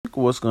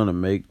think what's gonna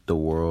make the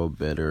world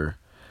better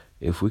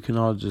if we can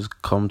all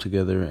just come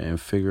together and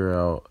figure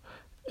out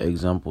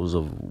examples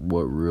of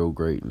what real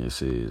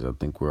greatness is. I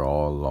think we're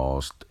all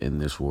lost in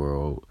this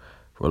world.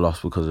 We're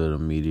lost because of the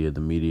media.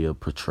 The media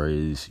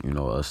portrays,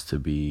 us to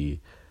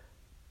be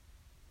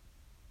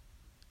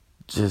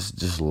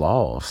just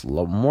lost,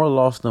 more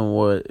lost than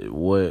what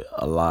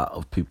a lot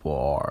of people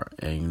are,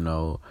 and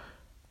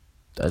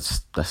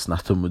that's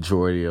not the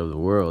majority of the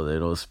world. They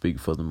don't speak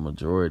for the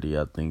majority.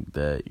 I think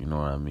that,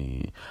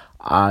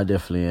 I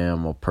definitely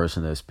am a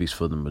person that speaks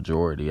for the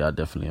majority. I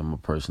definitely am a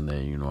person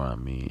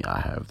that, I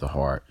have the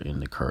heart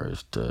and the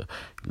courage to,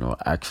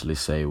 actually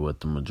say what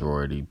the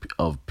majority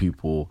of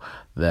people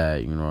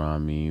that,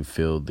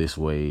 feel this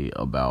way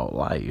about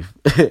life.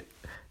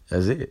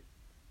 That's it.